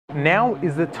Now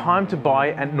is the time to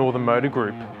buy at Northern Motor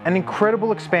Group. An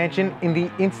incredible expansion in the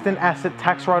instant asset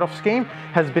tax write-off scheme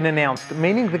has been announced,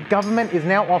 meaning the government is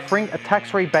now offering a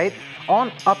tax rebate on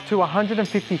up to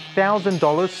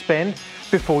 $150,000 spent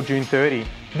before June 30.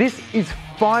 This is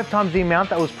 5 times the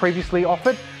amount that was previously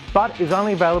offered, but is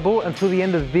only available until the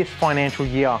end of this financial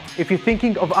year. If you're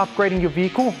thinking of upgrading your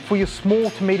vehicle for your small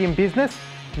to medium business,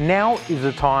 now is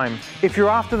the time. If you're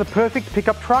after the perfect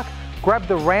pickup truck, grab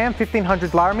the Ram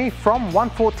 1500 Laramie from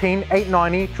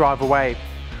 $114,890 drive away.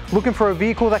 Looking for a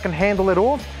vehicle that can handle it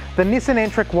all? The Nissan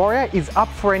N-Trek Warrior is up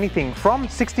for anything from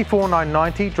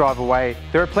 $64,990 drive away.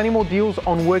 There are plenty more deals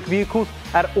on work vehicles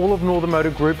at all of Northern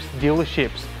Motor Group's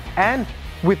dealerships. And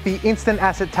with the instant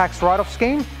asset tax write-off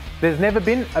scheme, there's never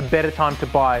been a better time to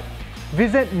buy.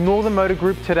 Visit Northern Motor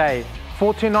Group today,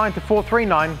 429 to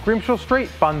 439 Grimshaw Street,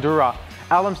 Bundoora,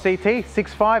 LMCT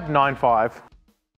 6595.